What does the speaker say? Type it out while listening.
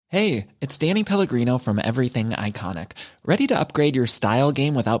Hey, it's Danny Pellegrino from Everything Iconic. Ready to upgrade your style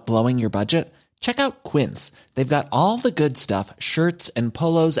game without blowing your budget? Check out Quince. They've got all the good stuff, shirts and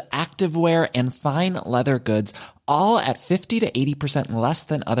polos, activewear, and fine leather goods, all at 50 to 80% less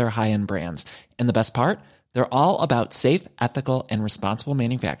than other high-end brands. And the best part? They're all about safe, ethical, and responsible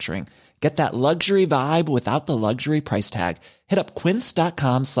manufacturing. Get that luxury vibe without the luxury price tag. Hit up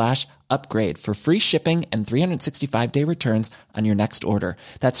quince.com/upgrade for free shipping and 365-day returns on your next order.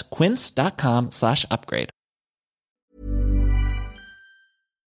 That's quince.com/upgrade.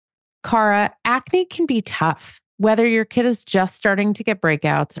 Cara, acne can be tough. Whether your kid is just starting to get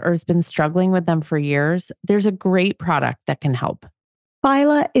breakouts or has been struggling with them for years, there's a great product that can help.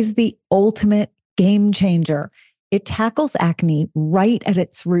 Phyla is the ultimate game changer. It tackles acne right at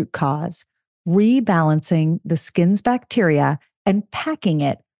its root cause, rebalancing the skin's bacteria and packing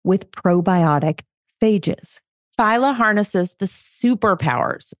it with probiotic phages. Phyla harnesses the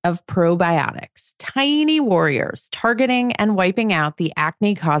superpowers of probiotics, tiny warriors targeting and wiping out the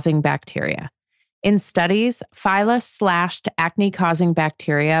acne-causing bacteria. In studies, Phyla slashed acne-causing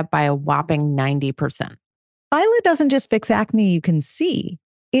bacteria by a whopping 90%. Phyla doesn't just fix acne you can see.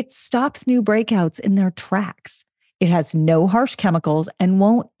 It stops new breakouts in their tracks. It has no harsh chemicals and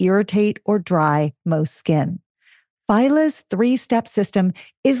won't irritate or dry most skin. Phyla's 3-step system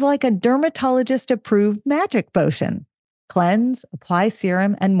is like a dermatologist-approved magic potion. Cleanse, apply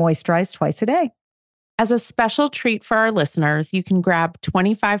serum, and moisturize twice a day. As a special treat for our listeners, you can grab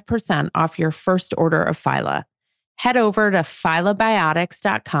 25% off your first order of Phyla. Head over to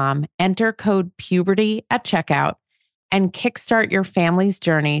phylabiotics.com, enter code PUBERTY at checkout, and kickstart your family's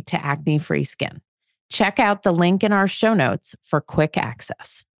journey to acne-free skin. Check out the link in our show notes for quick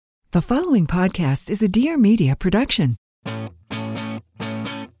access. The following podcast is a Dear Media production.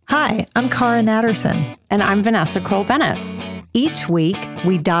 Hi, I'm Cara Natterson. And I'm Vanessa Kroll-Bennett. Each week,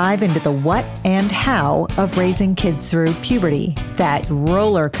 we dive into the what and how of raising kids through puberty, that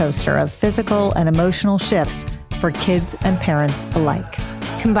roller coaster of physical and emotional shifts for kids and parents alike.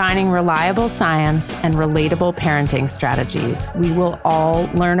 Combining reliable science and relatable parenting strategies, we will all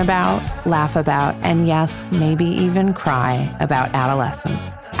learn about, laugh about, and yes, maybe even cry about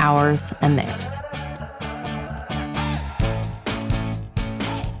adolescence, ours and theirs.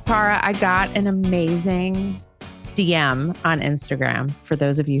 Cara, I got an amazing DM on Instagram. For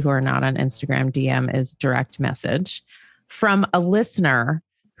those of you who are not on Instagram, DM is direct message from a listener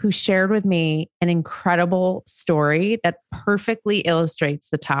who shared with me an incredible story that perfectly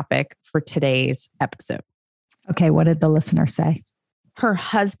illustrates the topic for today's episode. Okay, what did the listener say? Her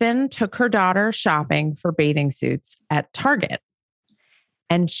husband took her daughter shopping for bathing suits at Target,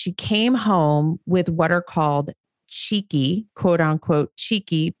 and she came home with what are called cheeky, quote unquote,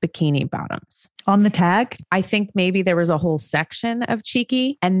 cheeky bikini bottoms. On the tag? I think maybe there was a whole section of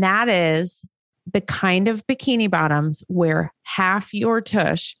cheeky, and that is the kind of bikini bottoms where half your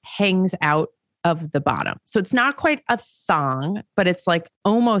tush hangs out of the bottom. So it's not quite a thong, but it's like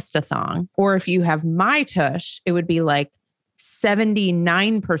almost a thong. Or if you have my tush, it would be like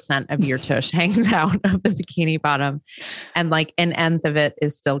 79% of your tush hangs out of the bikini bottom, and like an nth of it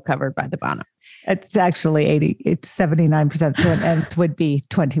is still covered by the bottom. It's actually 80. It's 79%. So an nth would be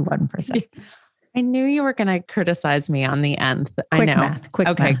 21%. I knew you were going to criticize me on the nth. Quick I know. math.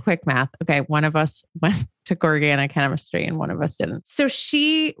 Quick math. Okay. One of us went to organic chemistry and one of us didn't. So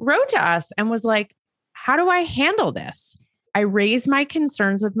she wrote to us and was like, how do I handle this? I raised my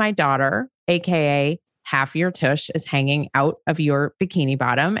concerns with my daughter, AKA half your tush is hanging out of your bikini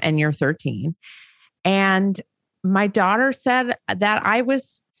bottom and you're 13. And my daughter said that I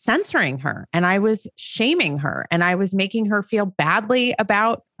was censoring her and I was shaming her and I was making her feel badly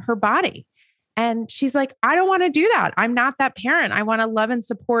about her body. And she's like, I don't want to do that. I'm not that parent. I want to love and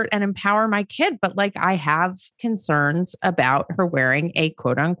support and empower my kid. But like, I have concerns about her wearing a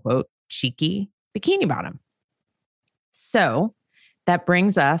quote unquote cheeky bikini bottom. So that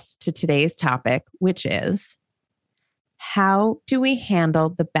brings us to today's topic, which is how do we handle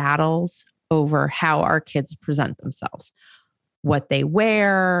the battles over how our kids present themselves, what they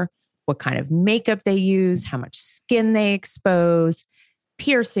wear, what kind of makeup they use, how much skin they expose,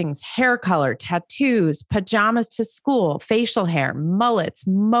 piercings, hair color, tattoos, pajamas to school, facial hair, mullets,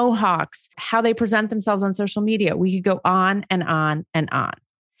 mohawks, how they present themselves on social media. We could go on and on and on.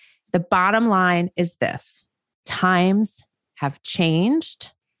 The bottom line is this: times have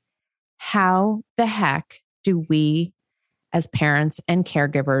changed. How the heck do we as parents and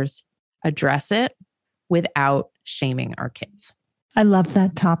caregivers address it without shaming our kids? I love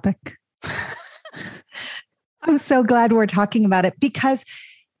that topic. I'm so glad we're talking about it because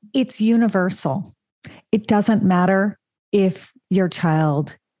it's universal. It doesn't matter if your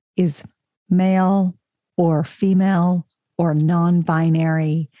child is male or female or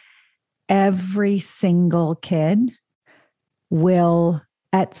non-binary, every single kid will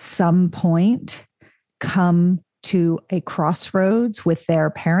at some point come to a crossroads with their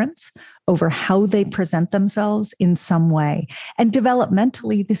parents over how they present themselves in some way. And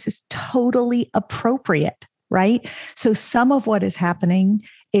developmentally, this is totally appropriate, right? So some of what is happening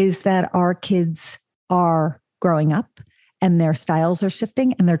is that our kids are growing up and their styles are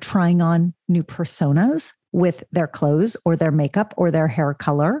shifting and they're trying on new personas with their clothes or their makeup or their hair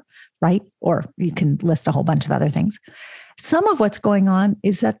color, right? Or you can list a whole bunch of other things. Some of what's going on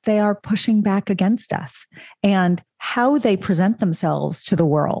is that they are pushing back against us, and how they present themselves to the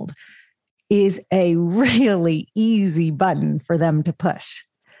world is a really easy button for them to push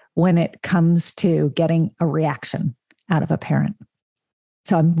when it comes to getting a reaction out of a parent.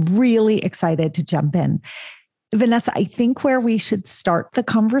 So I'm really excited to jump in. Vanessa, I think where we should start the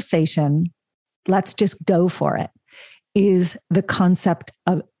conversation, let's just go for it, is the concept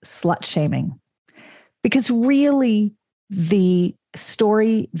of slut shaming. Because really, the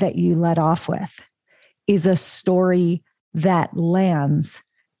story that you led off with is a story that lands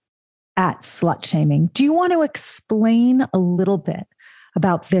at slut shaming. Do you want to explain a little bit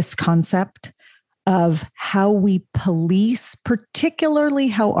about this concept of how we police, particularly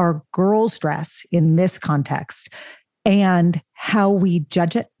how our girls dress in this context, and how we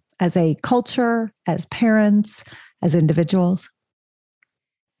judge it as a culture, as parents, as individuals?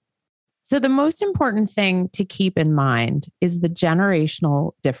 So the most important thing to keep in mind is the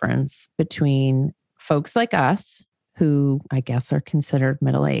generational difference between folks like us, who I guess are considered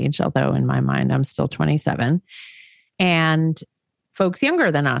middle-aged, although in my mind, I'm still 27, and folks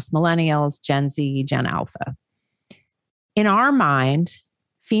younger than us, millennials, Gen Z, Gen Alpha. In our mind,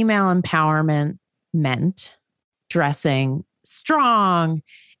 female empowerment meant dressing strong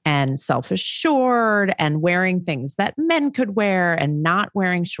and self-assured and wearing things that men could wear and not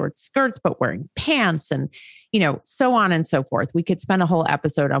wearing short skirts, but wearing pants and, so on and so forth. We could spend a whole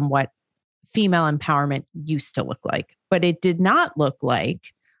episode on what female empowerment used to look like, but it did not look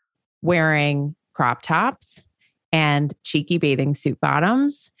like wearing crop tops and cheeky bathing suit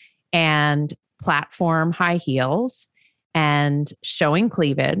bottoms and platform high heels and showing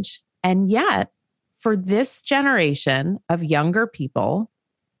cleavage. And yet, for this generation of younger people,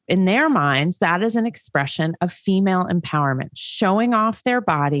 in their minds, that is an expression of female empowerment, showing off their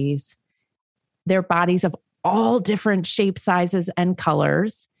bodies of all different shapes, sizes, and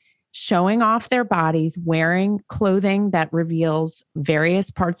colors, showing off their bodies, wearing clothing that reveals various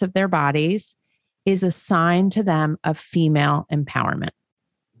parts of their bodies is a sign to them of female empowerment.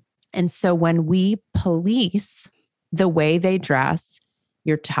 And so when we police the way they dress,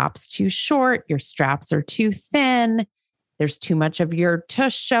 your top's too short, your straps are too thin, there's too much of your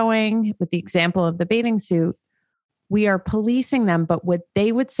tush showing, with the example of the bathing suit, we are policing them. But what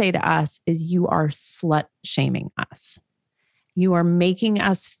they would say to us is, you are slut shaming us. You are making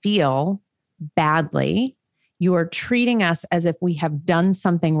us feel badly. You are treating us as if we have done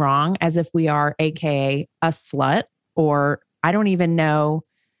something wrong, as if we are AKA a slut, or I don't even know.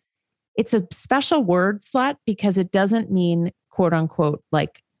 It's a special word, slut, because it doesn't mean quote unquote,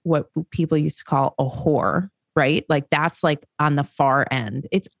 like what people used to call a whore, right? Like that's like on the far end.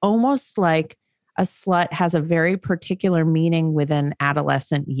 It's almost like a slut has a very particular meaning within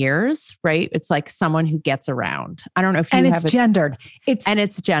adolescent years, right? It's like someone who gets around. I don't know if you have gendered.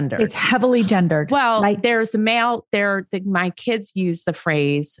 It's gendered. It's heavily gendered. Well, right? There's a male, my kids use the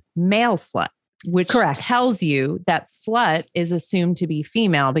phrase male slut, which tells you that slut is assumed to be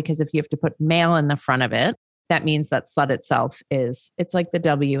female, because if you have to put male in the front of it, that means that slut itself it's like the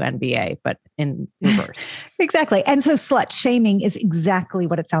WNBA, but in reverse. Exactly. And so slut shaming is exactly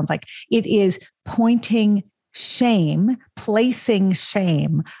what it sounds like. It is pointing shame, placing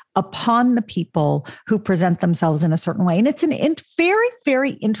shame upon the people who present themselves in a certain way. And it's a very,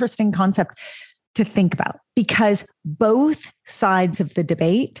 very interesting concept to think about, because both sides of the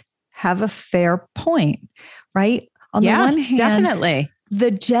debate have a fair point, right? On the one hand, definitely. The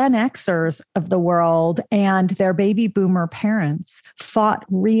Gen Xers of the world and their baby boomer parents fought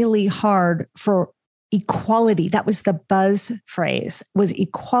really hard for equality. That was the buzz phrase, was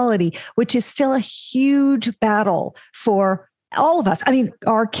equality, which is still a huge battle for all of us. I mean,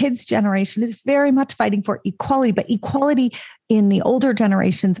 our kids' generation is very much fighting for equality, but equality in the older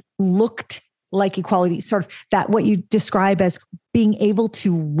generations looked like equality, sort of that what you describe as being able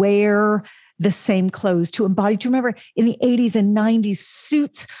to wear the same clothes, to embody. Do you remember in the 80s and 90s,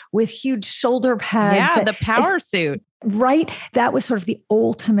 suits with huge shoulder pads? Yeah, the power suit. Right? That was sort of the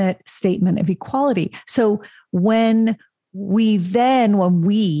ultimate statement of equality. So when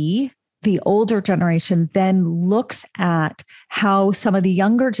the older generation then looks at how some of the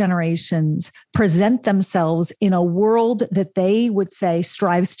younger generations present themselves in a world that they would say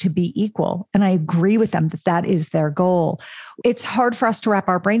strives to be equal. And I agree with them that that is their goal. It's hard for us to wrap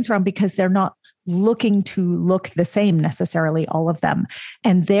our brains around because they're not looking to look the same necessarily, all of them.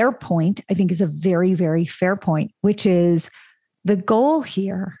 And their point, I think, is a very, very fair point, which is the goal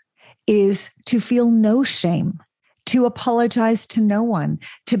here is to feel no shame, to apologize to no one,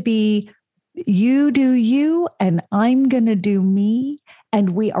 to be you do you and I'm going to do me.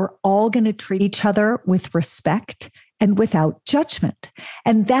 And we are all going to treat each other with respect and without judgment.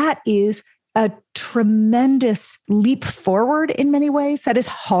 And that is a tremendous leap forward in many ways. That is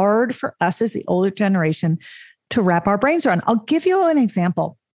hard for us as the older generation to wrap our brains around. I'll give you an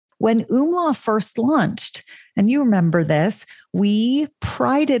example. When Oomla first launched, and you remember this, we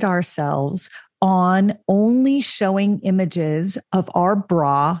prided ourselves on only showing images of our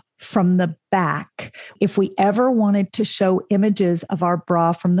bra from the back. If we ever wanted to show images of our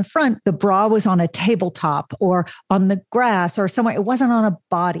bra from the front, the bra was on a tabletop or on the grass or somewhere. It wasn't on a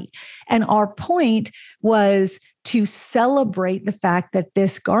body. And our point was to celebrate the fact that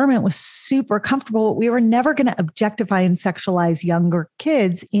this garment was super comfortable. We were never going to objectify and sexualize younger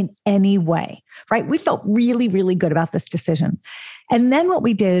kids in any way, right? We felt really, really good about this decision. And then what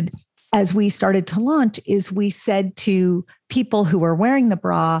we did as we started to launch is we said to people who were wearing the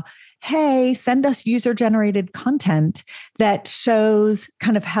bra, hey, send us user-generated content that shows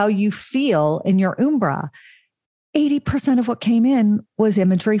kind of how you feel in your Umbra. 80% of what came in was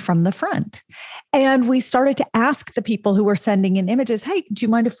imagery from the front. And we started to ask the people who were sending in images, hey, do you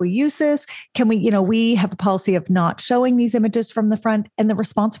mind if we use this? Can we, we have a policy of not showing these images from the front. And the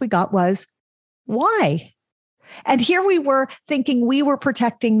response we got was, why? And here we were thinking we were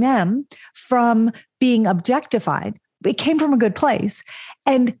protecting them from being objectified. It came from a good place.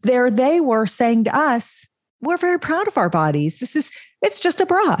 And there they were saying to us, we're very proud of our bodies. It's just a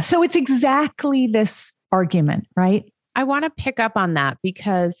bra. So it's exactly this argument, right? I want to pick up on that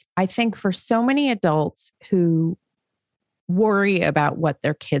because I think for so many adults who worry about what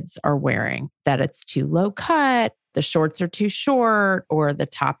their kids are wearing, that it's too low cut, the shorts are too short, or the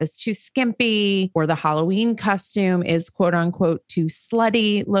top is too skimpy, or the Halloween costume is quote unquote too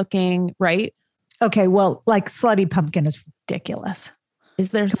slutty looking, right? Okay, well, like slutty pumpkin is ridiculous.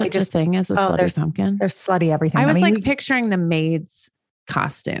 Is there such a thing as a slutty pumpkin? There's slutty everything. I was picturing the maid's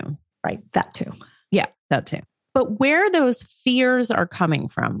costume. Right, that too. Yeah, that too. But where those fears are coming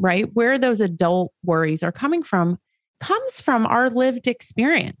from, right? Where those adult worries are coming from, comes from our lived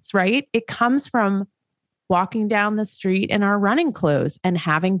experience, right? It comes from walking down the street in our running clothes and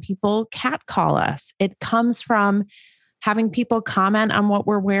having people catcall us. It comes from having people comment on what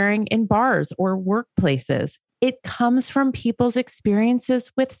we're wearing in bars or workplaces. It comes from people's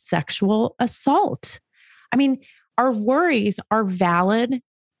experiences with sexual assault. I mean, our worries are valid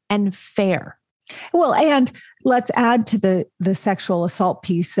and fair. Well, and let's add to the sexual assault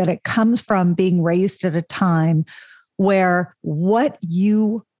piece that it comes from being raised at a time where what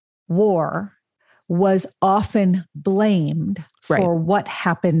you wore was often blamed for what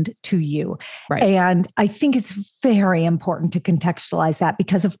happened to you. Right. And I think it's very important to contextualize that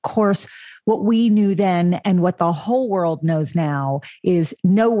because, of course, what we knew then and what the whole world knows now is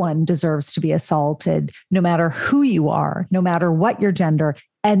no one deserves to be assaulted, no matter who you are, no matter what your gender,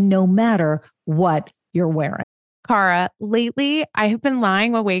 and no matter what you're wearing. Cara, lately I have been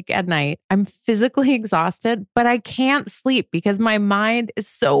lying awake at night. I'm physically exhausted, but I can't sleep because my mind is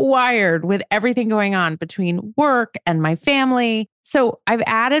so wired with everything going on between work and my family. So I've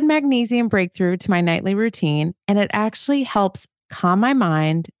added Magnesium Breakthrough to my nightly routine, and it actually helps calm my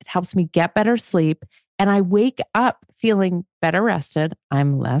mind. It helps me get better sleep, and I wake up feeling better rested.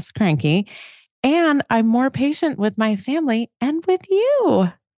 I'm less cranky, and I'm more patient with my family and with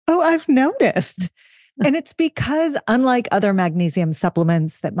you. Oh, I've noticed. And it's because unlike other magnesium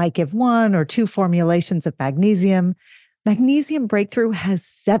supplements that might give 1 or 2 formulations of magnesium, Magnesium Breakthrough has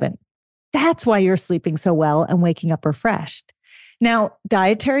 7. That's why you're sleeping so well and waking up refreshed. Now,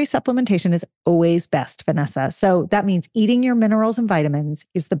 dietary supplementation is always best, Vanessa. So that means eating your minerals and vitamins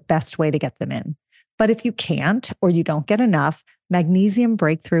is the best way to get them in. But if you can't or you don't get enough, Magnesium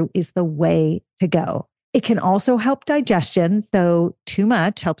Breakthrough is the way to go. It can also help digestion, though too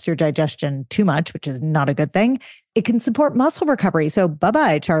much helps your digestion too much, which is not a good thing. It can support muscle recovery. So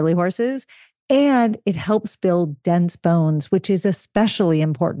bye-bye, Charlie horses. And it helps build dense bones, which is especially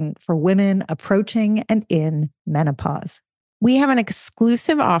important for women approaching and in menopause. We have an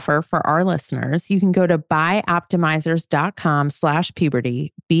exclusive offer for our listeners. You can go to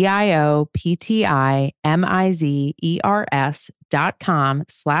bioptimizers.com/puberty,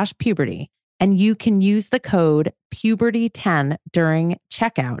 bioptimizers.com/puberty. And you can use the code puberty10 during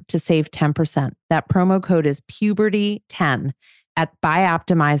checkout to save 10%. That promo code is puberty10 at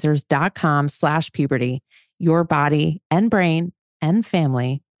bioptimizers.com/puberty. Your body and brain and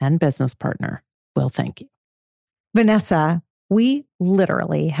family and business partner will thank you. Vanessa, we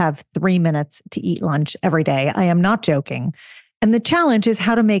literally have 3 minutes to eat lunch every day. I am not joking. And the challenge is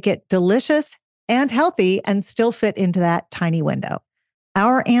how to make it delicious and healthy and still fit into that tiny window.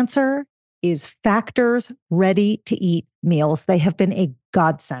 Our answer is Factor's ready-to-eat meals. They have been a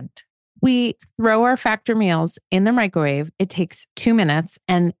godsend. We throw our Factor meals in the microwave. It takes 2 minutes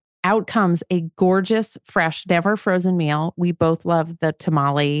and out comes a gorgeous, fresh, never frozen meal. We both love the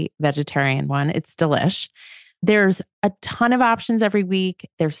tamale vegetarian one. It's delish. There's a ton of options every week.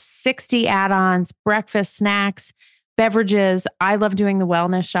 There's 60 add-ons, breakfast, snacks, beverages. I love doing the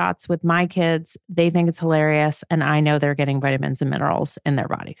wellness shots with my kids. They think it's hilarious. And I know they're getting vitamins and minerals in their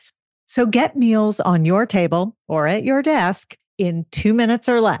bodies. So get meals on your table or at your desk in 2 minutes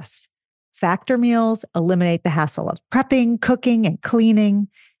or less. Factor meals eliminate the hassle of prepping, cooking, and cleaning.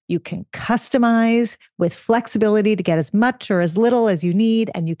 You can customize with flexibility to get as much or as little as you need,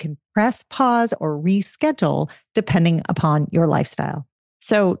 and you can press pause or reschedule depending upon your lifestyle.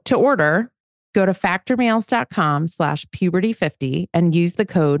 So to order, go to factormeals.com/puberty50 and use the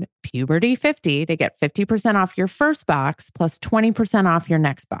code puberty50 to get 50% off your first box plus 20% off your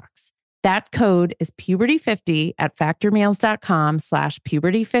next box. That code is puberty50 at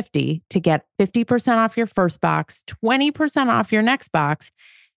factormeals.com/puberty50 to get 50% off your first box, 20% off your next box.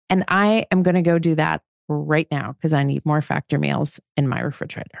 And I am going to go do that right now because I need more Factor meals in my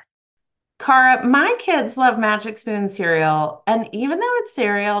refrigerator. Cara, my kids love Magic Spoon cereal. And even though it's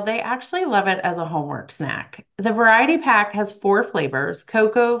cereal, they actually love it as a homework snack. The variety pack has 4 flavors: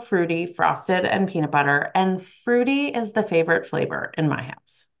 cocoa, fruity, frosted, and peanut butter. And fruity is the favorite flavor in my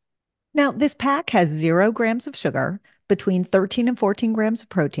house. Now, this pack has 0 grams of sugar, between 13 and 14 grams of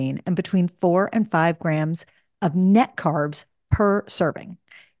protein, and between 4 and 5 grams of net carbs per serving.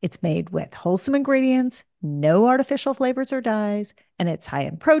 It's made with wholesome ingredients, no artificial flavors or dyes, and it's high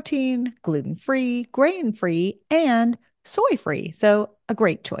in protein, gluten-free, grain-free, and soy-free. So a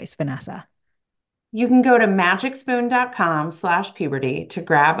great choice, Vanessa. You can go to magicspoon.com/puberty to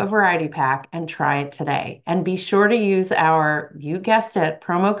grab a variety pack and try it today. And be sure to use our, you guessed it,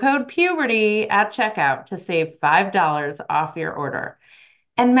 promo code puberty at checkout to save $5 off your order.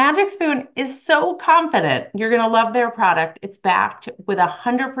 And Magic Spoon is so confident you're going to love their product. It's backed with a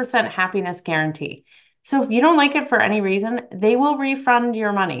 100% happiness guarantee. So if you don't like it for any reason, they will refund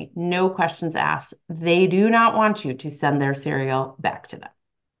your money. No questions asked. They do not want you to send their cereal back to them.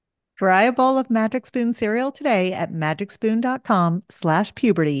 Try a bowl of Magic Spoon cereal today at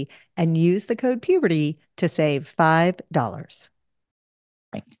magicspoon.com/puberty and use the code puberty to save $5.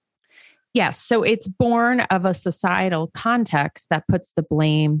 Yes. So it's born of a societal context that puts the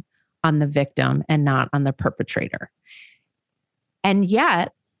blame on the victim and not on the perpetrator. And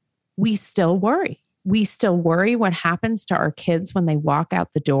yet we still worry. We still worry what happens to our kids when they walk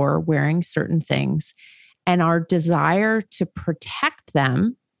out the door wearing certain things. And our desire to protect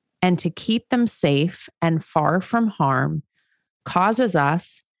them and to keep them safe and far from harm causes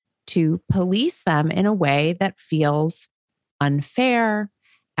us to police them in a way that feels unfair,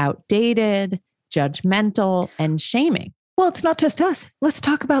 outdated, judgmental, and shaming. Well, it's not just us. Let's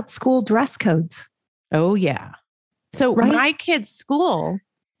talk about school dress codes. Oh, yeah. So my kid's school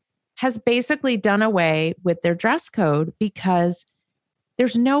has basically done away with their dress code because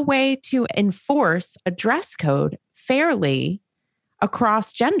there's no way to enforce a dress code fairly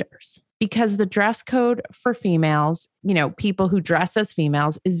across genders, because the dress code for females, you know, people who dress as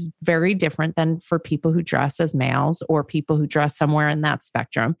females is very different than for people who dress as males or people who dress somewhere in that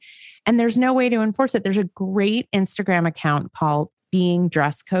spectrum. And there's no way to enforce it. There's a great Instagram account called Being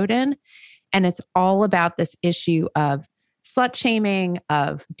Dress Coded, and it's all about this issue of slut shaming,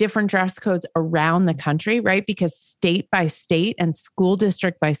 of different dress codes around the country, right? Because state by state and school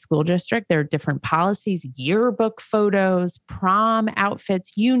district by school district, there are different policies, yearbook photos, prom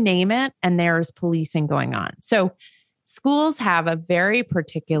outfits, you name it, and there's policing going on. So schools have a very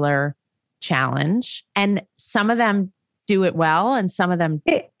particular challenge, and some of them do it well, and some of them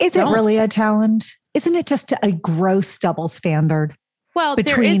Is it really a challenge? Isn't it just a gross double standard? Well,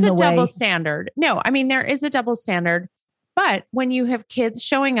 there is a double standard. No, I mean, there is a double standard. But when you have kids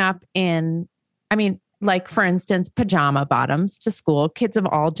showing up in, I mean, like, for instance, pajama bottoms to school, kids of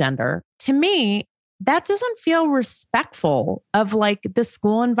all gender, to me, that doesn't feel respectful of like the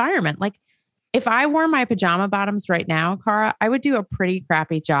school environment. Like if I wore my pajama bottoms right now, Cara, I would do a pretty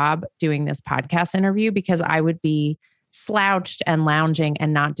crappy job doing this podcast interview because I would be slouched and lounging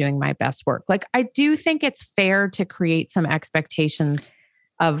and not doing my best work. Like I do think it's fair to create some expectations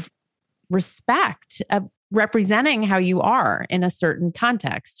of respect, of representing how you are in a certain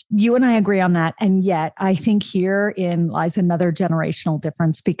context. You and I agree on that. And yet I think herein lies another generational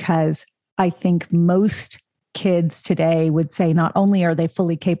difference, because I think most kids today would say not only are they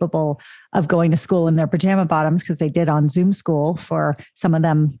fully capable of going to school in their pajama bottoms, because they did on Zoom school for some of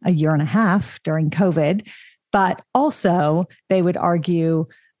them a year and a half during COVID, but also they would argue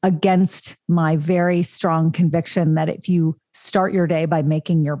against my very strong conviction that if you start your day by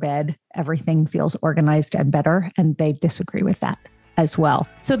making your bed, everything feels organized and better. And they disagree with that as well.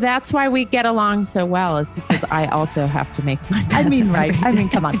 So that's why we get along so well, is because I also have to make my bed. Right.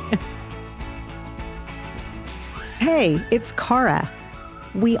 Come on. Hey, it's Cara.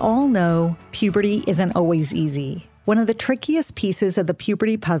 We all know puberty isn't always easy. One of the trickiest pieces of the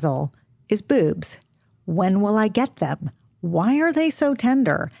puberty puzzle is boobs. When will I get them? Why are they so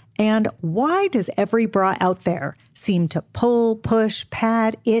tender? And why does every bra out there seem to pull, push,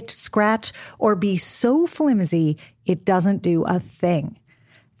 pad, itch, scratch, or be so flimsy it doesn't do a thing?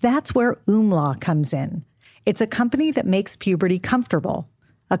 That's where Oomla comes in. It's a company that makes puberty comfortable,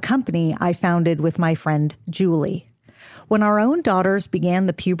 a company I founded with my friend Julie. When our own daughters began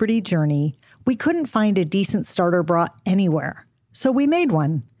the puberty journey, we couldn't find a decent starter bra anywhere, so we made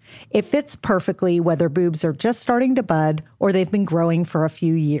one. It fits perfectly whether boobs are just starting to bud or they've been growing for a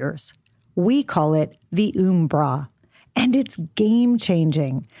few years. We call it the Bra, and it's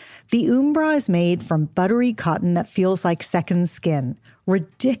game-changing. The Bra is made from buttery cotton that feels like second skin,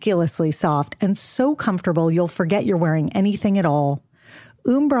 ridiculously soft and so comfortable you'll forget you're wearing anything at all.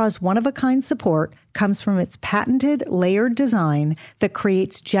 Bra's one-of-a-kind support comes from its patented layered design that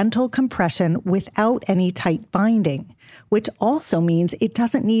creates gentle compression without any tight binding, which also means it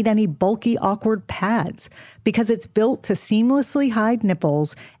doesn't need any bulky, awkward pads because it's built to seamlessly hide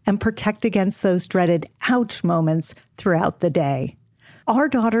nipples and protect against those dreaded ouch moments throughout the day. Our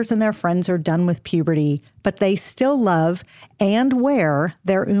daughters and their friends are done with puberty, but they still love and wear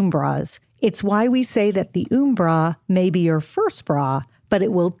their Bras. It's why we say that the Bra may be your first bra, but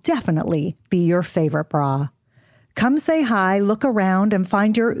it will definitely be your favorite bra. Come say hi, look around, and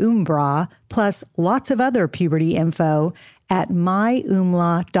find your Bra, plus lots of other puberty info at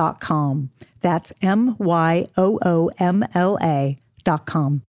myoomla.com. That's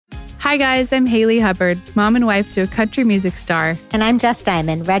MYOOMLA.com. Hi guys, I'm Haley Hubbard, mom and wife to a country music star. And I'm Jess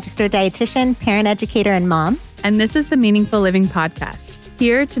Diamond, registered dietitian, parent educator, and mom. And this is the Meaningful Living Podcast,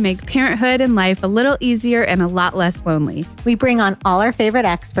 here to make parenthood and life a little easier and a lot less lonely. We bring on all our favorite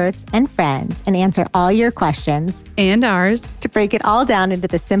experts and friends and answer all your questions. And ours. To break it all down into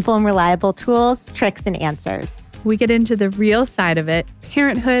the simple and reliable tools, tricks, and answers. We get into the real side of it,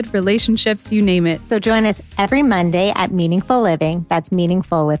 parenthood, relationships, you name it. So join us every Monday at Meaningful Living, that's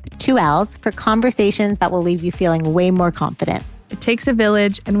meaningful with 2 L's, for conversations that will leave you feeling way more confident. It takes a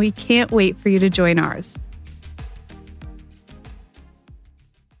village, and we can't wait for you to join ours.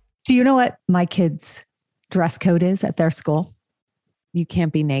 Do you know what my kids' dress code is at their school? You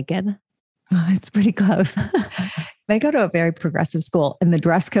can't be naked. It's pretty close. They go to a very progressive school, and the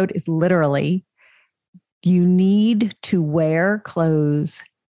dress code is literally, you need to wear clothes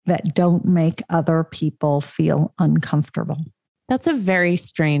that don't make other people feel uncomfortable. That's a very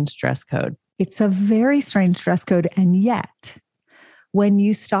strange dress code. It's a very strange dress code. And yet, when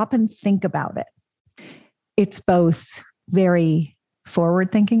you stop and think about it, it's both very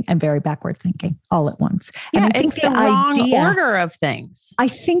forward thinking and very backward thinking all at once. Yeah, and I think it's the wrong order of things. I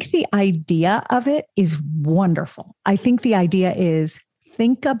think the idea of it is wonderful. I think the idea is,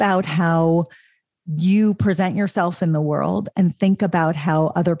 think about how you present yourself in the world and think about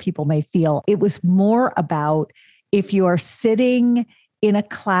how other people may feel. It was more about, if you are sitting in a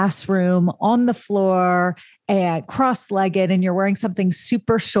classroom on the floor and cross-legged and you're wearing something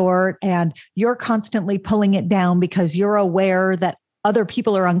super short and you're constantly pulling it down because you're aware that other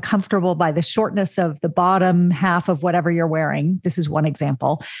people are uncomfortable by the shortness of the bottom half of whatever you're wearing. This is one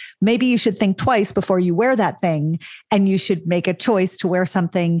example. Maybe you should think twice before you wear that thing, and you should make a choice to wear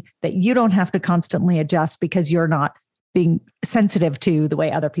something that you don't have to constantly adjust because you're not being sensitive to the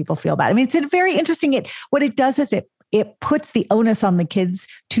way other people feel about it. I mean, it's very interesting. What it does is it puts the onus on the kids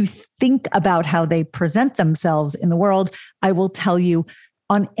to think about how they present themselves in the world. I will tell you,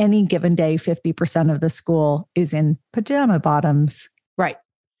 on any given day, 50% of the school is in pajama bottoms. Right.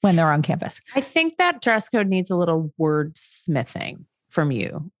 When they're on campus. I think that dress code needs a little wordsmithing. from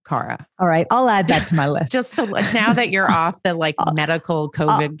you, Cara. All right. I'll add that to my list. Just to, now that you're off the medical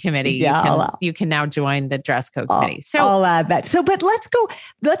COVID committee, you can now join the dress code committee. So I'll add that. So, but let's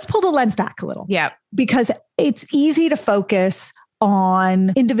pull the lens back a little. Yeah. Because it's easy to focus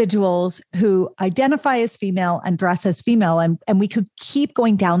on individuals who identify as female and dress as female. And we could keep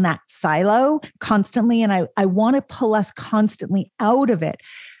going down that silo constantly. And I want to pull us constantly out of it,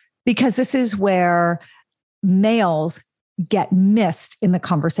 because this is where males get missed in the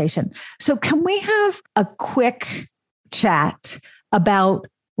conversation. So can we have a quick chat about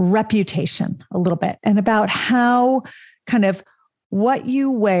reputation a little bit, and about how kind of what you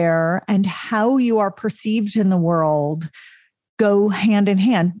wear and how you are perceived in the world go hand in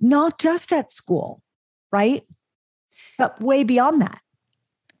hand, not just at school, right? But way beyond that.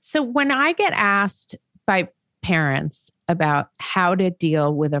 So when I get asked by parents about how to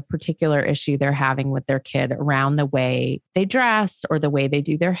deal with a particular issue they're having with their kid around the way they dress or the way they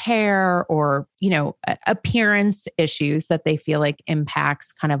do their hair, or, appearance issues that they feel like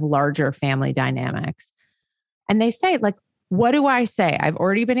impacts kind of larger family dynamics. And they say, like, what do I say? I've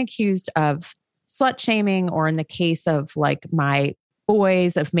already been accused of slut shaming, or in the case of like my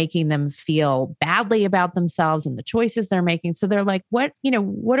boys, of making them feel badly about themselves and the choices they're making. So they're like, what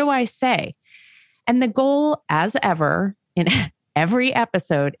do I say? And the goal, as ever, in every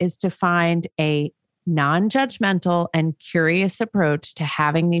episode, is to find a non-judgmental and curious approach to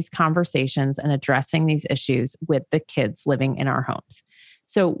having these conversations and addressing these issues with the kids living in our homes.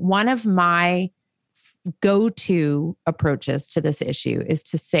 So one of my go-to approaches to this issue is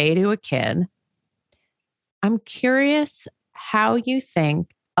to say to a kid, I'm curious how you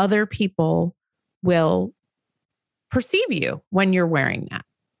think other people will perceive you when you're wearing that.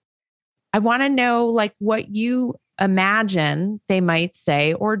 I want to know like what you imagine they might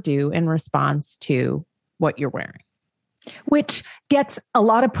say or do in response to what you're wearing. Which gets a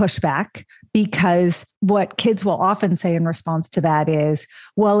lot of pushback, because what kids will often say in response to that is,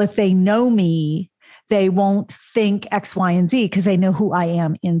 well, if they know me, they won't think X, Y, and Z because they know who I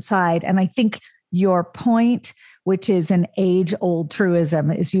am inside. And I think your point, which is an age-old truism,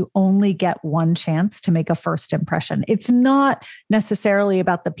 is you only get one chance to make a first impression. It's not necessarily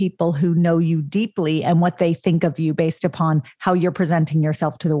about the people who know you deeply and what they think of you based upon how you're presenting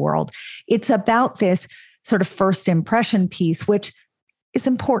yourself to the world. It's about this sort of first impression piece, which is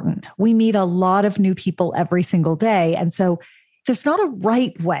important. We meet a lot of new people every single day. And so there's not a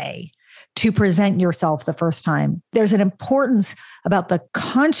right way to present yourself the first time. There's an importance about the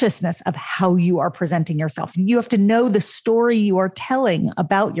consciousness of how you are presenting yourself. You have to know the story you are telling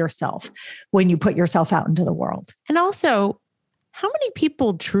about yourself when you put yourself out into the world. And also, how many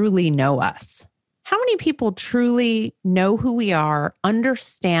people truly know us? How many people truly know who we are,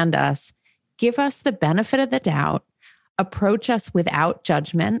 understand us, give us the benefit of the doubt, approach us without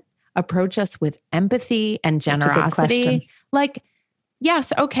judgment, approach us with empathy and generosity? Like,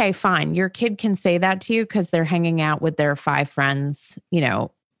 yes, okay, fine. Your kid can say that to you because they're hanging out with their 5 friends,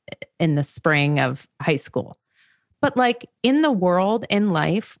 in the spring of high school. But like in the world, in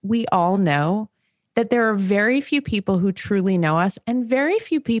life, we all know that there are very few people who truly know us and very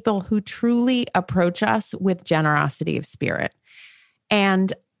few people who truly approach us with generosity of spirit.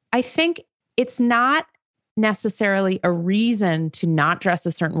 And I think it's not necessarily a reason to not dress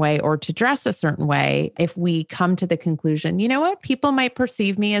a certain way or to dress a certain way if we come to the conclusion, you know what, people might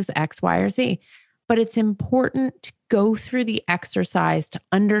perceive me as X, Y, or Z. But it's important to go through the exercise to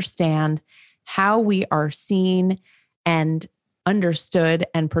understand how we are seen and understood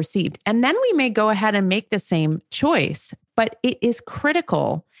and perceived. And then we may go ahead and make the same choice, but it is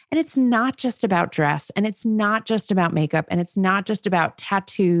critical. And it's not just about dress, and it's not just about makeup, and it's not just about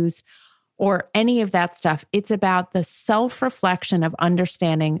tattoos or any of that stuff. It's about the self-reflection of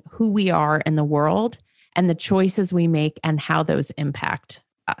understanding who we are in the world and the choices we make and how those impact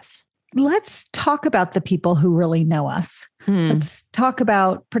us. Let's talk about the people who really know us. Let's talk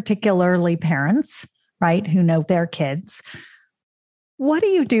about particularly parents, right, who know their kids. What do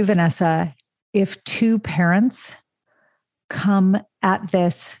you do, Vanessa, if 2 parents come at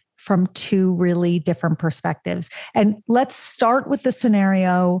this from 2 really different perspectives? And let's start with the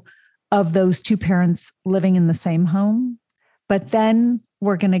scenario of those 2 parents living in the same home, but then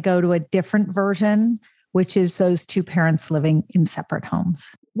we're going to go to a different version, which is those 2 parents living in separate homes.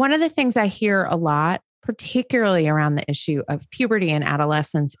 One of the things I hear a lot, particularly around the issue of puberty and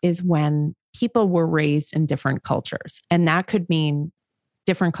adolescence, is when people were raised in different cultures. And that could mean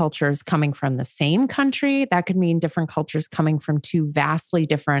different cultures coming from the same country. That could mean different cultures coming from 2 vastly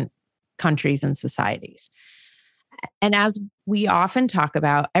different countries and societies. And as we often talk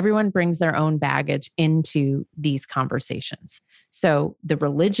about, everyone brings their own baggage into these conversations. So the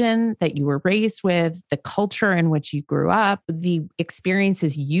religion that you were raised with, the culture in which you grew up, the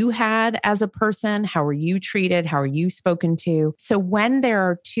experiences you had as a person, how were you treated? How are you spoken to? So when there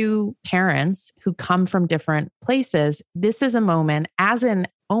are two parents who come from different places, this is a moment, as in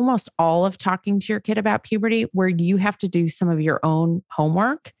almost all of talking to your kid about puberty, where you have to do some of your own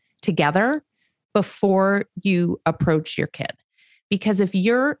homework together before you approach your kid. Because if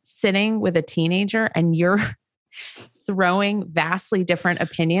you're sitting with a teenager and you're throwing vastly different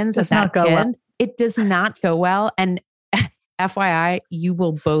opinions at that kid, well. It does not go well. And FYI, you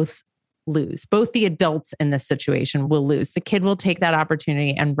will both lose. Both the adults in this situation will lose. The kid will take that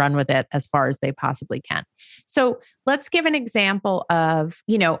opportunity and run with it as far as they possibly can. So let's give an example of,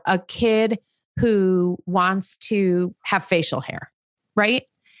 a kid who wants to have facial hair, right?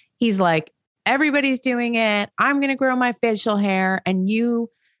 He's like, everybody's doing it. I'm going to grow my facial hair. And you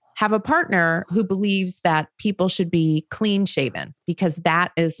have a partner who believes that people should be clean shaven because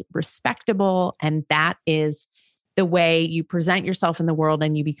that is respectable and that is the way you present yourself in the world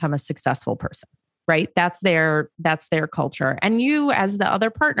and you become a successful person, right? That's their culture. And you, as the other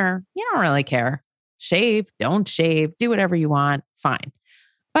partner, you don't really care. Shave, don't shave, do whatever you want, fine.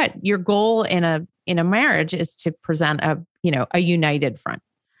 But your goal in a marriage is to present a united front.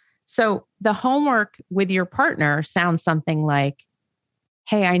 So the homework with your partner sounds something like,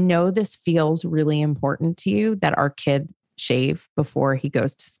 hey, I know this feels really important to you that our kid shave before he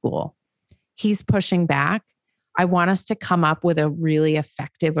goes to school. He's pushing back. I want us to come up with a really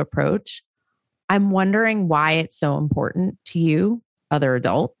effective approach. I'm wondering why it's so important to you, other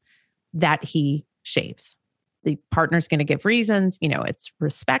adult, that he shaves. The partner's going to give reasons, it's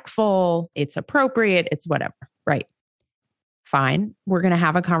respectful, it's appropriate, it's whatever, right? Fine. We're going to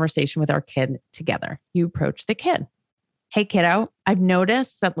have a conversation with our kid together. You approach the kid. Hey, kiddo, I've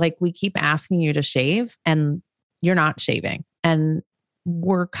noticed that we keep asking you to shave and you're not shaving. And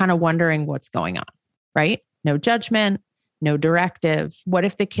we're kind of wondering what's going on, right? No judgment, no directives. What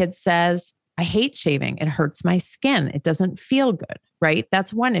if the kid says, I hate shaving. It hurts my skin. It doesn't feel good, right?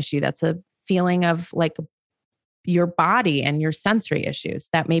 That's one issue. That's a feeling of your body and your sensory issues.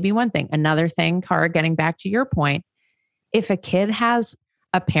 That may be one thing. Another thing, Cara, getting back to your point, if a kid has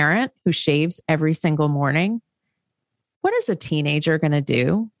a parent who shaves every single morning, what is a teenager going to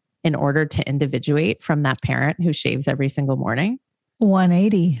do in order to individuate from that parent who shaves every single morning?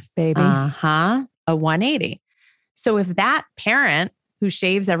 180, baby. A 180. So if that parent who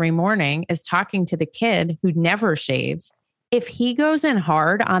shaves every morning is talking to the kid who never shaves, if he goes in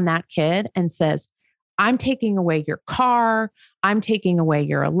hard on that kid and says, I'm taking away your car, I'm taking away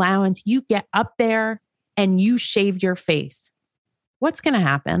your allowance, you get up there and you shave your face, what's going to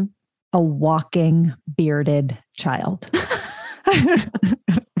happen? A walking bearded child.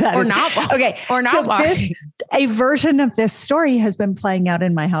 Not walking. A version of this story has been playing out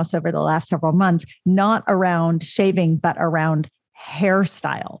in my house over the last several months, not around shaving, but around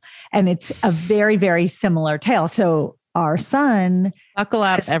hairstyle. And it's a very, very similar tale. So our son... Buckle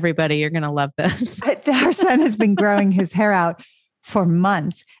up, everybody. You're going to love this. Our son has been growing his hair out for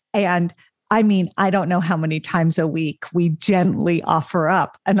months. And I don't know how many times a week we gently offer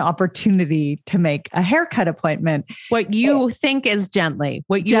up an opportunity to make a haircut appointment. What you think is gently,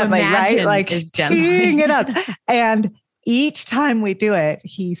 what you imagine is gently. Teeing it up. And each time we do it,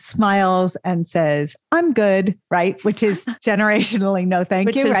 he smiles and says, I'm good, right? Which is generationally no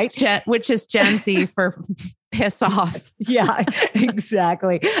thank you, right? Which is Gen Z for piss off. Yeah,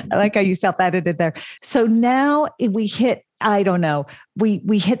 exactly. I like how you self-edited there. So now we hit, I don't know, we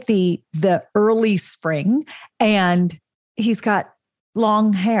hit the early spring and he's got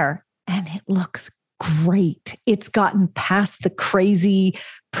long hair and it looks great. It's gotten past the crazy,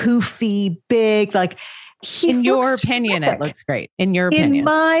 poofy, big, in your opinion, terrific. It looks great. In your opinion. In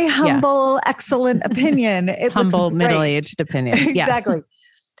my humble, excellent opinion, it humble, looks great. Middle-aged opinion. Exactly. Yes.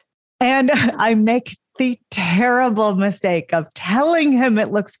 And I make the terrible mistake of telling him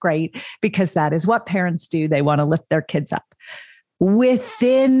it looks great because that is what parents do. They want to lift their kids up.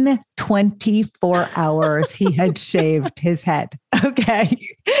 Within 24 hours, he had shaved his head. Okay.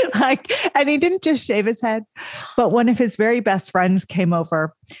 And he didn't just shave his head, but one of his very best friends came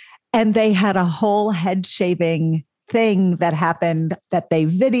over and they had a whole head shaving thing that happened that they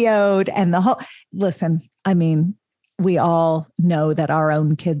videoed and listen, we all know that our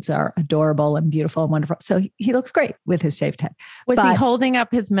own kids are adorable and beautiful and wonderful. So he looks great with his shaved head. Was he holding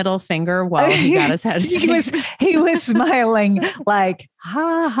up his middle finger while he got his head shaved? He was smiling like,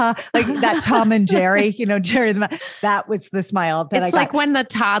 ha ha, like that Tom and Jerry, Jerry, that was the smile that it's like when the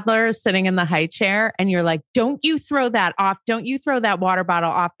toddler is sitting in the high chair and you're like, don't you throw that off. Don't you throw that water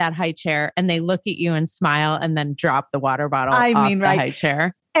bottle off that high chair. And they look at you and smile and then drop the water bottle off the high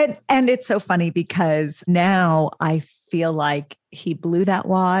chair. And it's so funny because now I feel like he blew that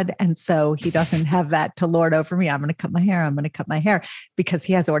wad. And so he doesn't have that to lord over me. I'm going to cut my hair because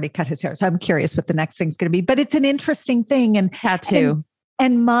he has already cut his hair. So I'm curious what the next thing's going to be, but it's an interesting thing. And tattoo.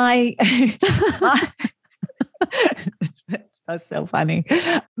 And my it's so funny.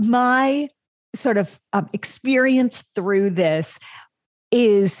 My sort of experience through this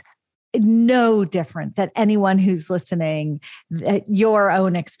is no different than anyone who's listening, your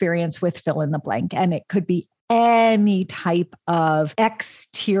own experience with fill in the blank. And it could be any type of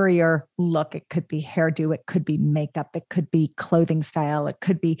exterior look. It could be hairdo. It could be makeup. It could be clothing style. It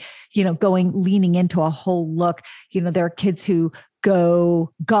could be, leaning into a whole look. There are kids who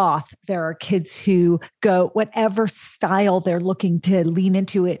go goth. There are kids who go whatever style they're looking to lean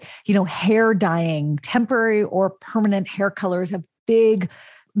into it. Hair dyeing, temporary or permanent hair colors have big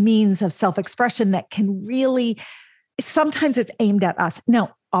means of self-expression that can really, sometimes it's aimed at us.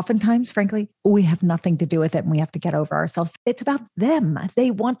 Now, oftentimes, frankly, we have nothing to do with it and we have to get over ourselves. It's about them. They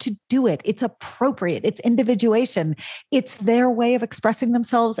want to do it. It's appropriate. It's individuation. It's their way of expressing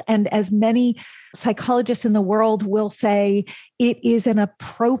themselves. And as many psychologists in the world will say, it is an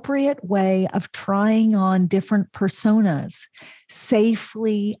appropriate way of trying on different personas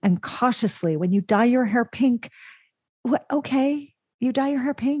safely and cautiously. When you dye your hair pink, okay. You dye your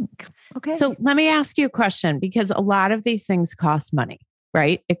hair pink. Okay. So let me ask you a question, because a lot of these things cost money,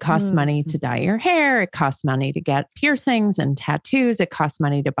 right? It costs money to dye your hair. It costs money to get piercings and tattoos. It costs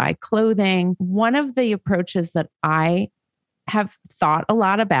money to buy clothing. One of the approaches that I have thought a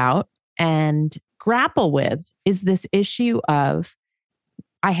lot about and grapple with is this issue of,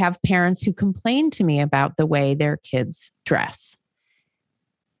 I have parents who complain to me about the way their kids dress,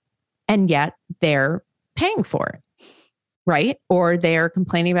 and yet they're paying for it. Right? Or they're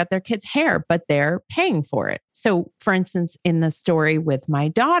complaining about their kids' hair, but they're paying for it. So for instance, in the story with my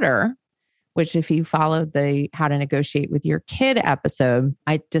daughter, which if you followed the How to Negotiate with Your Kid episode,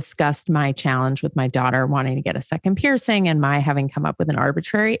 I discussed my challenge with my daughter wanting to get a second piercing and my having come up with an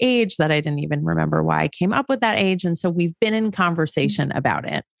arbitrary age that I didn't even remember why I came up with that age. And so we've been in conversation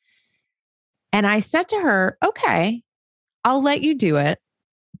about it. And I said to her, okay, I'll let you do it,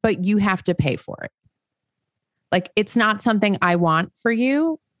 but you have to pay for it. Like, it's not something I want for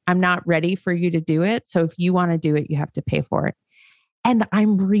you. I'm not ready for you to do it. So if you want to do it, you have to pay for it. And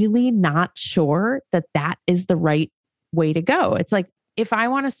I'm really not sure that that is the right way to go. It's like, if I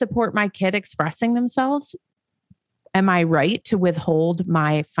want to support my kid expressing themselves, am I right to withhold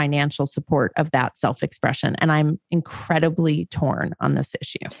my financial support of that self-expression? And I'm incredibly torn on this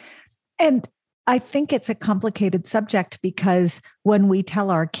issue. And I think it's a complicated subject because when we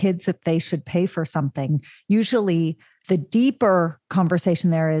tell our kids that they should pay for something, usually the deeper conversation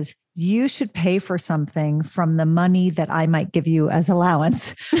there is, you should pay for something from the money that I might give you as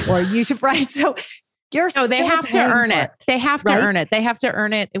allowance, or you should, right? So they have to earn it. They have to earn it. They have to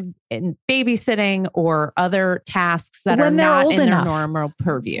earn it in babysitting or other tasks that are not in their normal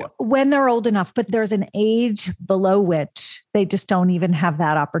purview. When they're old enough, but there's an age below which they just don't even have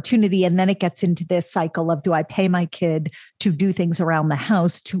that opportunity. And then it gets into this cycle of, do I pay my kid to do things around the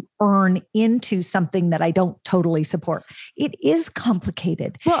house to earn into something that I don't totally support? It is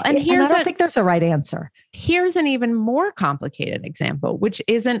complicated. Well, and I don't think there's a right answer. Here's an even more complicated example, which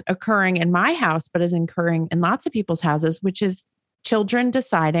isn't occurring in my house, but is occurring in lots of people's houses, which is children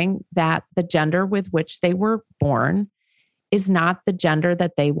deciding that the gender with which they were born is not the gender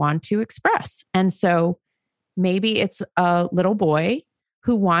that they want to express. And so maybe it's a little boy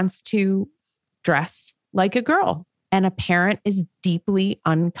who wants to dress like a girl, and a parent is deeply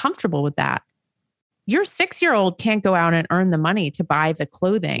uncomfortable with that. Your 6-year-old can't go out and earn the money to buy the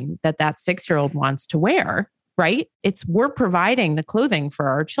clothing that 6-year-old wants to wear, right? We're providing the clothing for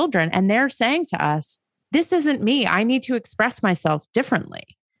our children, and they're saying to us, this isn't me. I need to express myself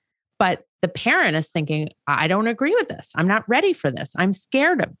differently. But the parent is thinking, I don't agree with this. I'm not ready for this. I'm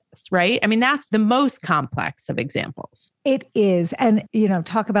scared of this, right? I mean, that's the most complex of examples. It is. And,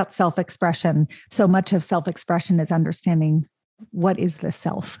 talk about self-expression. So much of self-expression is understanding, what is the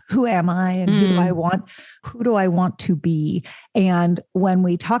self? Who am I? And who do I want to be? And when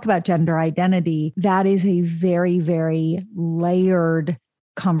we talk about gender identity, that is a very, very layered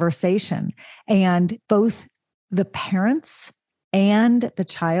conversation. And both the parents and the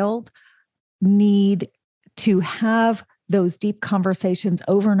child need to have those deep conversations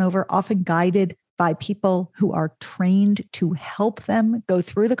over and over, often guided by people who are trained to help them go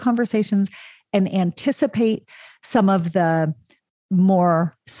through the conversations and anticipate some of the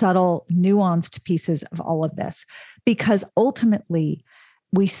more subtle, nuanced pieces of all of this. Because ultimately,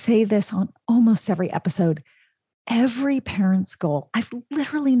 we say this on almost every episode, every parent's goal, I've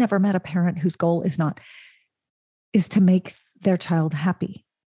literally never met a parent whose goal is to make their child happy,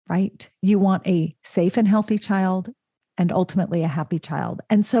 right? You want a safe and healthy child and ultimately a happy child.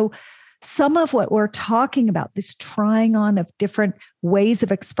 And so some of what we're talking about, this trying on of different ways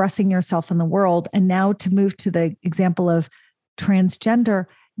of expressing yourself in the world, and now to move to the example of transgender,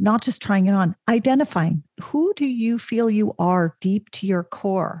 not just trying it on, identifying who do you feel you are deep to your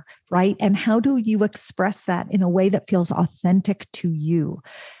core, right? And how do you express that in a way that feels authentic to you?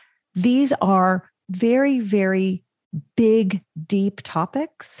 These are very, very big, deep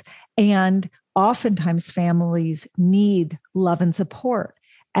topics. And oftentimes families need love and support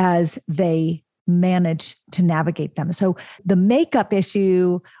as they manage to navigate them. So the makeup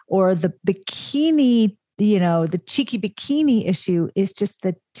issue or the bikini, the cheeky bikini issue is just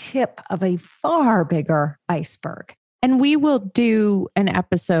the tip of a far bigger iceberg. And we will do an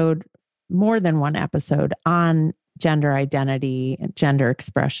episode, more than one episode, on gender identity, gender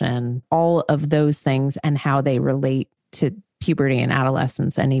expression, all of those things and how they relate to puberty and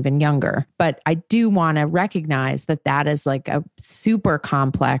adolescence and even younger. But I do want to recognize that that is like a super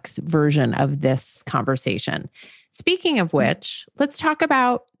complex version of this conversation. Speaking of which, let's talk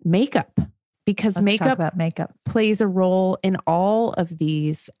about makeup. Because makeup plays a role in all of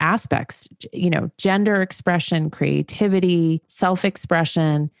these aspects, gender expression, creativity,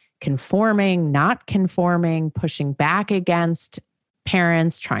 self-expression, conforming, not conforming, pushing back against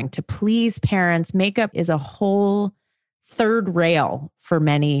parents, trying to please parents. Makeup is a whole third rail for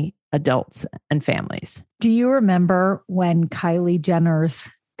many adults and families. Do you remember when Kylie Jenner's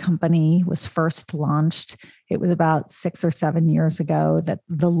company was first launched? It was about 6 or 7 years ago that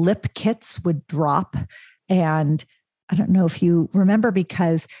the lip kits would drop. And I don't know if you remember,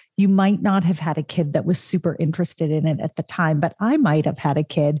 because you might not have had a kid that was super interested in it at the time, but I might have had a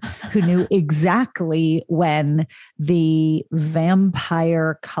kid who knew exactly when the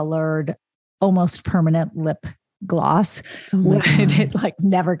vampire colored, almost permanent lip gloss, it like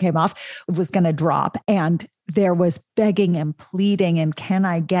never came off, it was going to drop. And there was begging and pleading and can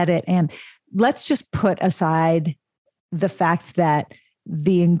I get it? And let's just put aside the fact that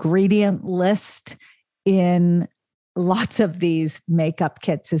the ingredient list in lots of these makeup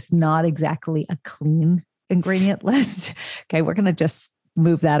kits is not exactly a clean ingredient list. Okay, we're going to just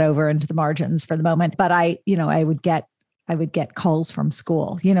move that over into the margins for the moment. But I would get calls from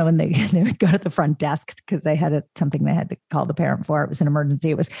school, and they would go to the front desk because they had something they had to call the parent for. It was an emergency.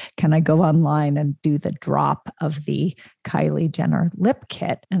 It was, can I go online and do the drop of the Kylie Jenner lip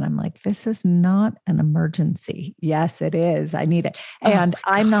kit? And I'm like, this is not an emergency. Yes, it is. I need it. And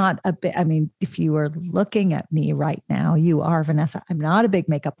I'm not if you were looking at me right now, you are, Vanessa. I'm not a big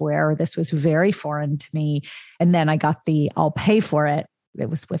makeup wearer. This was very foreign to me. And then I got I'll pay for it. It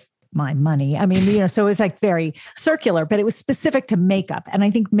was with my money. So it was like very circular, but it was specific to makeup. And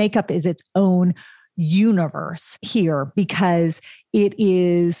I think makeup is its own universe here because it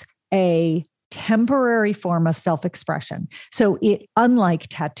is a temporary form of self-expression. So unlike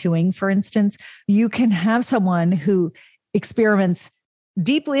tattooing, for instance, you can have someone who experiments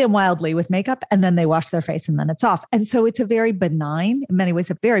deeply and wildly with makeup, and then they wash their face and then it's off. And so it's a very benign, in many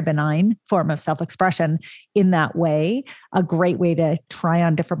ways, a very benign form of self-expression in that way, a great way to try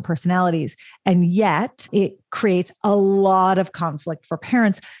on different personalities. And yet it creates a lot of conflict for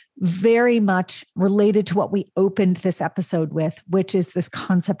parents, very much related to what we opened this episode with, which is this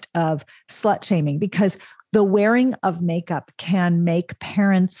concept of slut shaming, because the wearing of makeup can make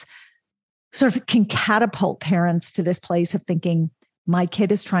parents can catapult parents to this place of thinking, my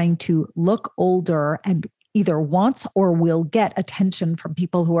kid is trying to look older and either wants or will get attention from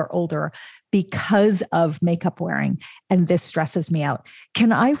people who are older because of makeup wearing. And this stresses me out.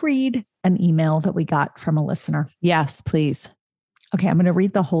 Can I read an email that we got from a listener? Yes, please. Okay, I'm going to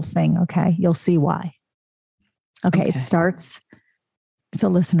read the whole thing. Okay, you'll see why. Okay. It starts, it's a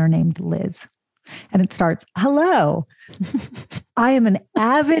listener named Liz. And it starts, hello, I am an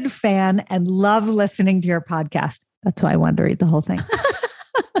avid fan and love listening to your podcast. That's why I wanted to read the whole thing.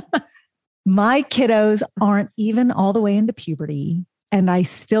 My kiddos aren't even all the way into puberty, and I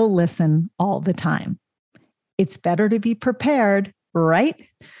still listen all the time. It's better to be prepared, right?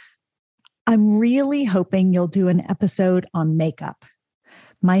 I'm really hoping you'll do an episode on makeup.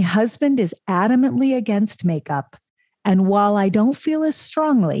 My husband is adamantly against makeup. And while I don't feel as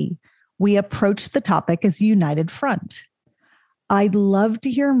strongly, we approach the topic as a united front. I'd love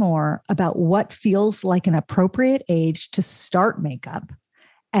to hear more about what feels like an appropriate age to start makeup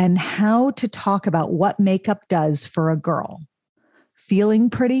and how to talk about what makeup does for a girl. Feeling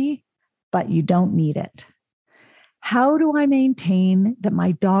pretty, but you don't need it. How do I maintain that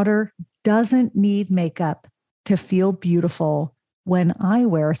my daughter doesn't need makeup to feel beautiful when I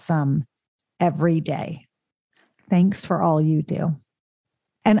wear some every day? Thanks for all you do.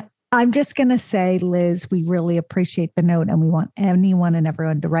 And I'm just going to say, Liz, we really appreciate the note and we want anyone and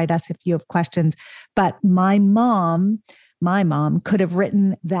everyone to write us if you have questions. But my mom could have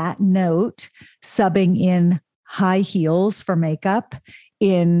written that note subbing in high heels for makeup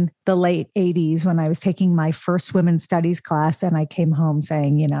in the late 80s when I was taking my first women's studies class. And I came home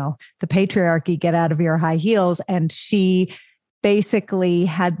saying, the patriarchy, get out of your high heels. And she basically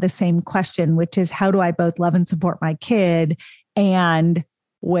had the same question, which is, how do I both love and support my kid and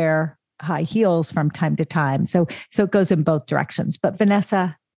wear high heels from time to time? So it goes in both directions. But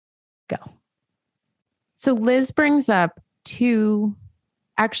Vanessa, go. So Liz brings up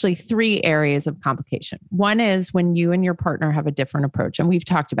three areas of complication. One is when you and your partner have a different approach. And we've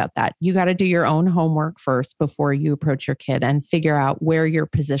talked about that. You got to do your own homework first before you approach your kid and figure out where your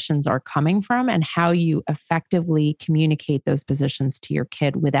positions are coming from and how you effectively communicate those positions to your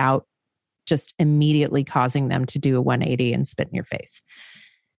kid without just immediately causing them to do a 180 and spit in your face.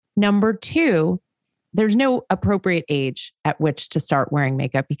 Number two, there's no appropriate age at which to start wearing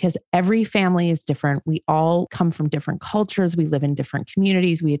makeup because every family is different. We all come from different cultures. We live in different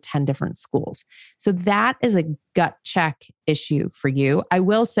communities. We attend different schools. So that is a gut check issue for you. I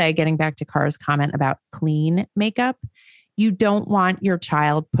will say, getting back to Cara's comment about clean makeup, you don't want your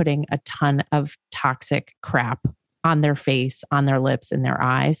child putting a ton of toxic crap on their face, on their lips, and their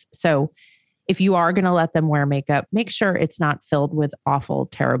eyes. So if you are going to let them wear makeup, make sure it's not filled with awful,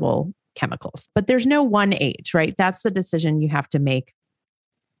 terrible chemicals. But there's no one age, right? That's the decision you have to make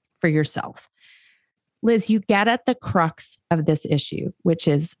for yourself. Liz, you get at the crux of this issue, which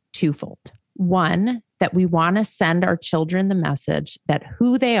is twofold. One, that we want to send our children the message that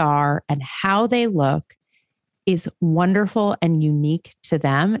who they are and how they look is wonderful and unique to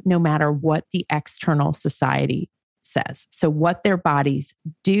them, no matter what the external society says. So what their bodies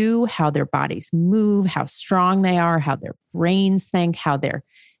do, how their bodies move, how strong they are, how their brains think, how they're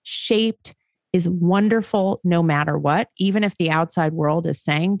shaped is wonderful no matter what. Even if the outside world is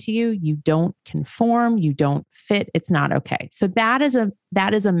saying to you, you don't conform, you don't fit, it's not okay. So that is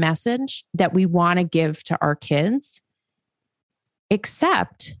a message that we want to give to our kids,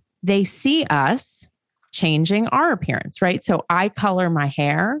 except they see us changing our appearance, right? So I color my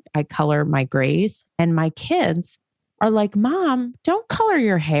hair, I color my grays, and my kids are like, Mom, don't color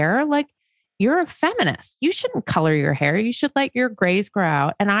your hair. Like, you're a feminist. You shouldn't color your hair. You should let your grays grow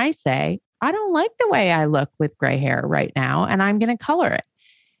out. And I say, I don't like the way I look with gray hair right now, and I'm going to color it.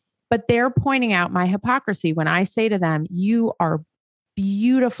 But they're pointing out my hypocrisy when I say to them, you are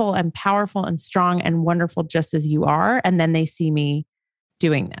beautiful and powerful and strong and wonderful just as you are. And then they see me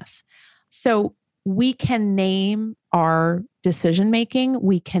doing this. So we can name our decision-making.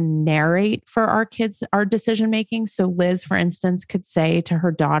 We can narrate for our kids our decision-making. So Liz, for instance, could say to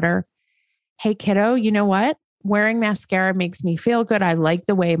her daughter, hey, kiddo, you know what? Wearing mascara makes me feel good. I like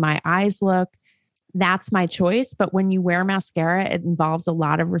the way my eyes look. That's my choice. But when you wear mascara, it involves a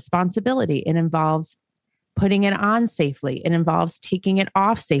lot of responsibility. It involves putting it on safely. It involves taking it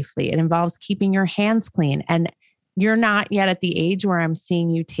off safely. It involves keeping your hands clean. And you're not yet at the age where I'm seeing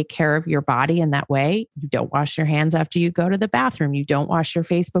you take care of your body in that way. You don't wash your hands after you go to the bathroom. You don't wash your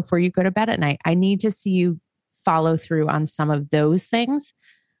face before you go to bed at night. I need to see you follow through on some of those things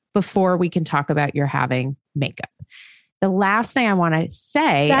before we can talk about your having makeup. The last thing I want to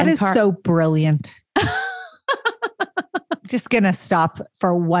say. That is so brilliant. Just going to stop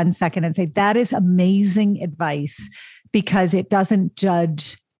for 1 second and say that is amazing advice because it doesn't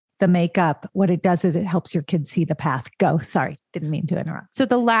judge the makeup. What it does is it helps your kids see the path. Go. Sorry. Didn't mean to interrupt. So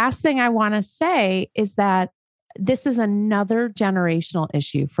the last thing I want to say is that this is another generational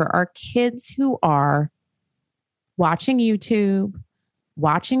issue for our kids who are watching YouTube,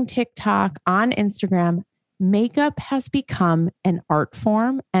 watching TikTok, on Instagram. Makeup has become an art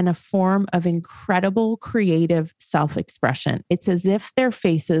form and a form of incredible creative self-expression. It's as if their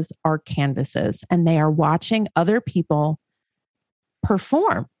faces are canvases and they are watching other people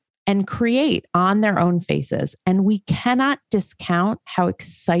perform and create on their own faces. And we cannot discount how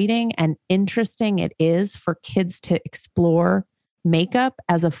exciting and interesting it is for kids to explore makeup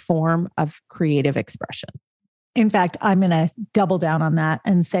as a form of creative expression. In fact, I'm going to double down on that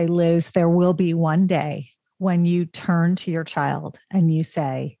and say, Liz, there will be one day when you turn to your child and you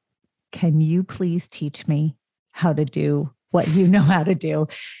say, can you please teach me how to do what you know how to do?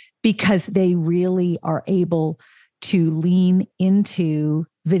 Because they really are able to lean into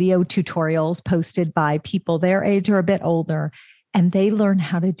video tutorials posted by people their age or a bit older, and they learn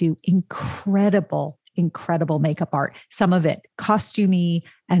how to do incredible makeup art. Some of it costumey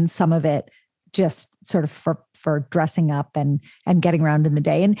and some of it just sort of for dressing up and getting around in the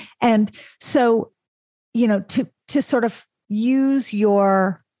day. And so, to sort of use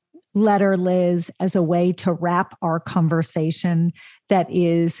your letter, Liz, as a way to wrap our conversation that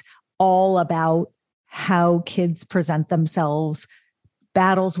is all about how kids present themselves,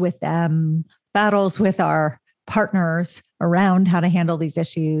 battles with them, battles with our partners around how to handle these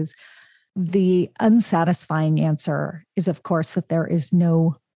issues. The unsatisfying answer is, of course, that there is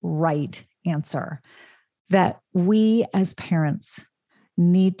no right answer, that we as parents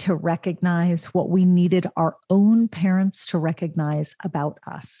need to recognize what we needed our own parents to recognize about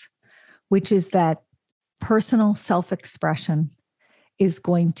us, which is that personal self-expression is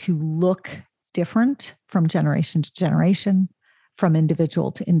going to look different from generation to generation, from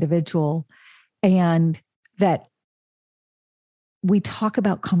individual to individual, and that we talk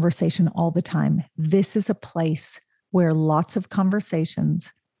about conversation all the time. This is a place where lots of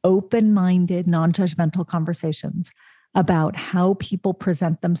conversations, open-minded, non-judgmental conversations about how people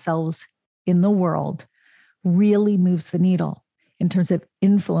present themselves in the world really moves the needle in terms of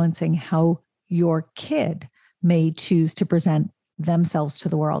influencing how your kid may choose to present themselves to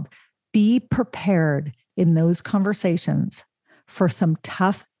the world. Be prepared in those conversations for some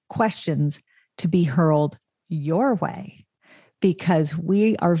tough questions to be hurled your way, because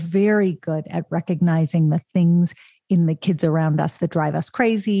we are very good at recognizing the things in the kids around us that drive us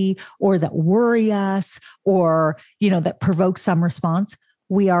crazy or that worry us or, that provoke some response.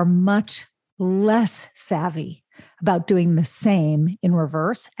 We are much less savvy about doing the same in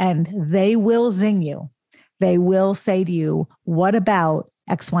reverse, and they will zing you. They will say to you, what about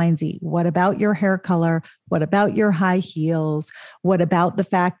X, Y, and Z? What about your hair color? What about your high heels? What about the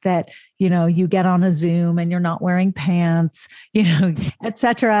fact that, you get on a Zoom and you're not wearing pants, et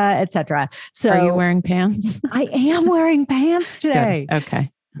cetera, et cetera. So are you wearing pants? I am wearing pants today. Good.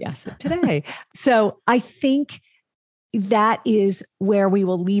 Okay. Yes, today. So I think that is where we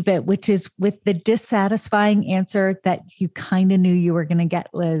will leave it, which is with the dissatisfying answer that you kind of knew you were going to get,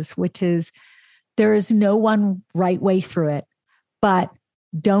 Liz, which is there is no one right way through it, but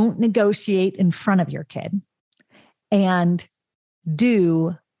don't negotiate in front of your kid, and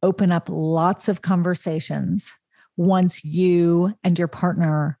do open up lots of conversations once you and your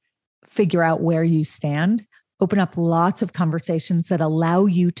partner figure out where you stand. Open up lots of conversations that allow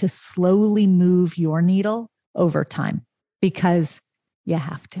you to slowly move your needle over time, because you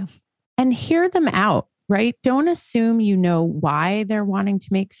have to. And hear them out, right? Don't assume you know why they're wanting to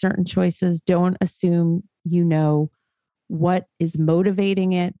make certain choices. Don't assume you know what is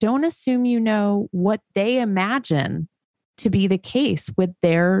motivating it. Don't assume you know what they imagine to be the case with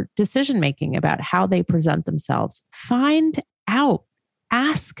their decision-making about how they present themselves. Find out,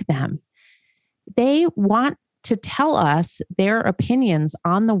 ask them. They want to tell us their opinions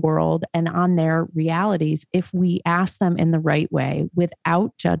on the world and on their realities if we ask them in the right way,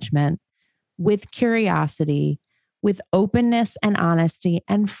 without judgment, with curiosity, with openness and honesty,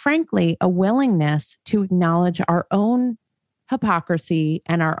 and frankly, a willingness to acknowledge our own hypocrisy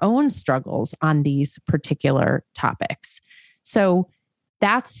and our own struggles on these particular topics. So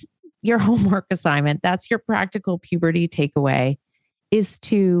that's your homework assignment. That's your practical puberty takeaway, is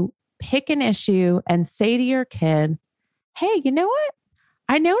to pick an issue and say to your kid, hey, you know what?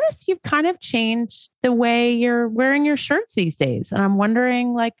 I noticed you've kind of changed the way you're wearing your shirts these days. And I'm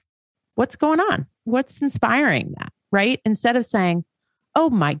wondering, what's going on? What's inspiring that, right? Instead of saying, oh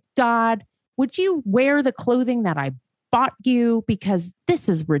my God, would you wear the clothing that I bought you? Because this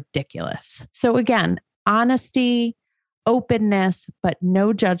is ridiculous. So again, honesty, openness, but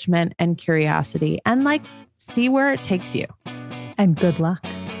no judgment and curiosity, and see where it takes you. And good luck.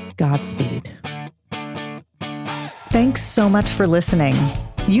 Godspeed. Thanks so much for listening.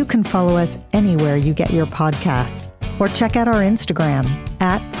 You can follow us anywhere you get your podcasts, or check out our Instagram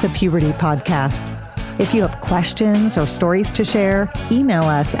 @thepubertypodcast. If you have questions or stories to share, email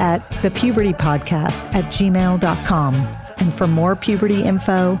us at thepubertypodcast@gmail.com. And for more puberty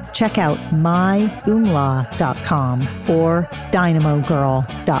info, check out myumla.com or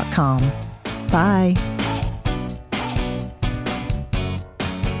dynamogirl.com. Bye.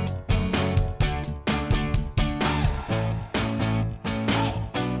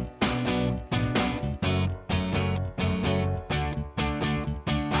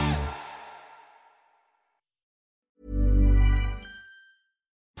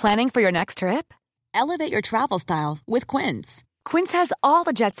 Planning for your next trip? Elevate your travel style with Quince. Quince has all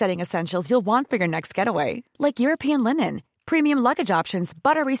the jet-setting essentials you'll want for your next getaway, like European linen, premium luggage options,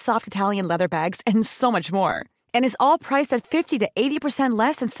 buttery soft Italian leather bags, and so much more. And is all priced at 50 to 80%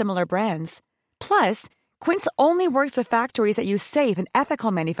 less than similar brands. Plus, Quince only works with factories that use safe and ethical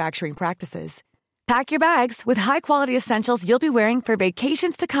manufacturing practices. Pack your bags with high-quality essentials you'll be wearing for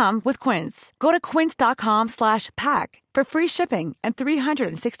vacations to come with Quince. Go to quince.com/pack for free shipping and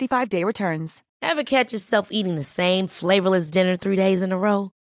 365-day returns. Ever catch yourself eating the same flavorless dinner 3 days in a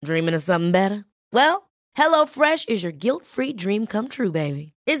row? Dreaming of something better? Well, HelloFresh is your guilt-free dream come true,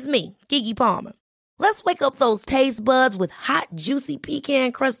 baby. It's me, Keke Palmer. Let's wake up those taste buds with hot, juicy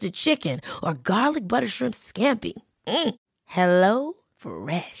pecan-crusted chicken or garlic butter shrimp scampi. Hello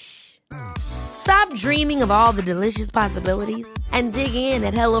Fresh. Stop dreaming of all the delicious possibilities and dig in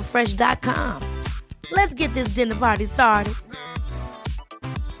at HelloFresh.com. Let's get this dinner party started.